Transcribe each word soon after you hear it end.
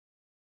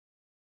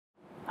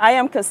I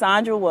am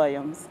Cassandra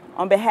Williams.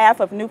 On behalf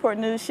of Newport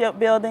News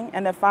Shipbuilding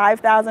and the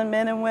 5,000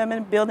 men and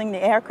women building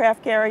the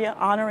aircraft carrier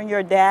honoring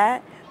your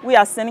dad, we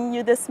are sending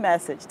you this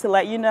message to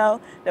let you know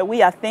that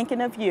we are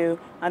thinking of you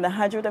on the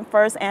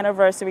 101st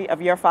anniversary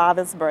of your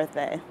father's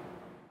birthday.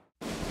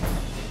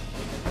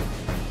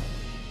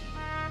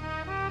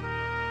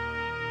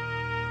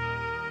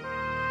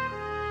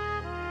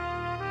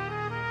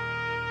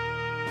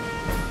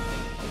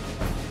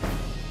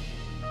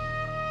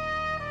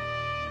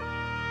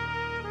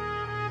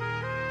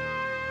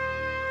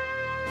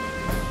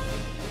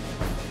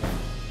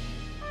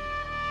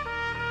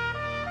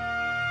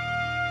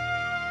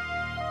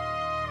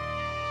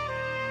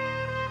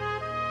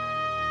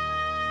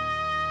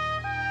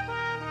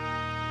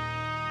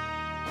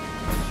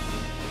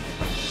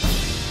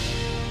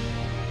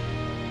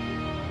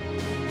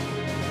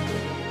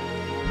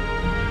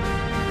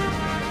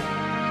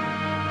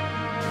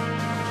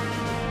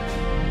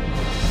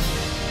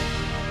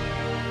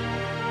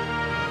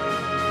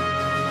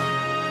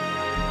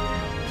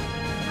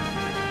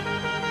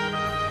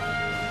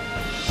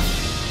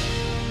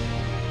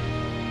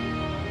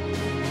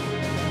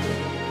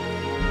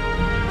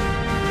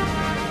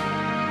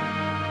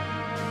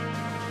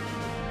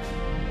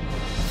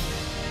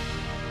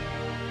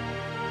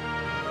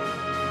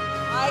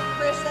 I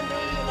christened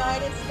the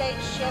United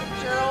States ship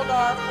Gerald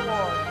R.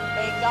 Ford.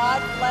 May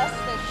God bless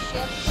this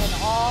ship and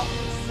all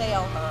who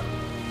sail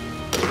her.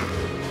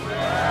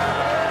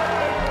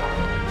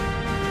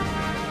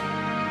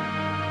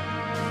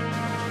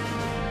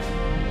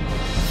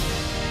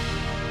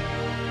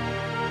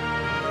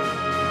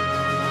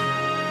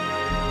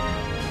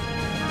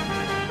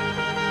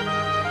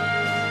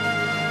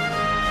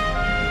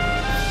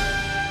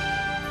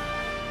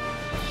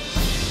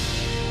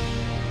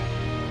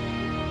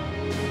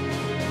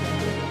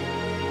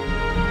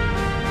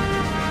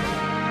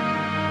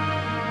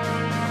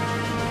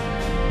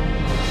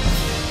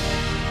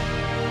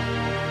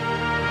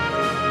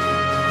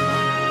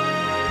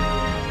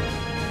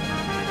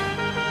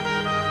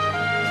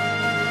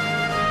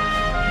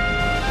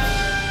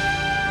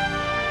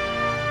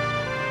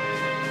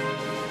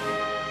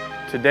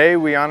 Today,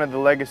 we honor the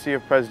legacy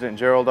of President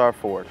Gerald R.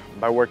 Ford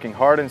by working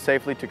hard and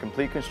safely to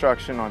complete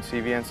construction on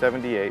CVN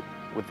 78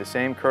 with the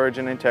same courage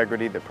and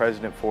integrity that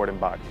President Ford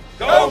embodied.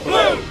 Go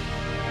Blue!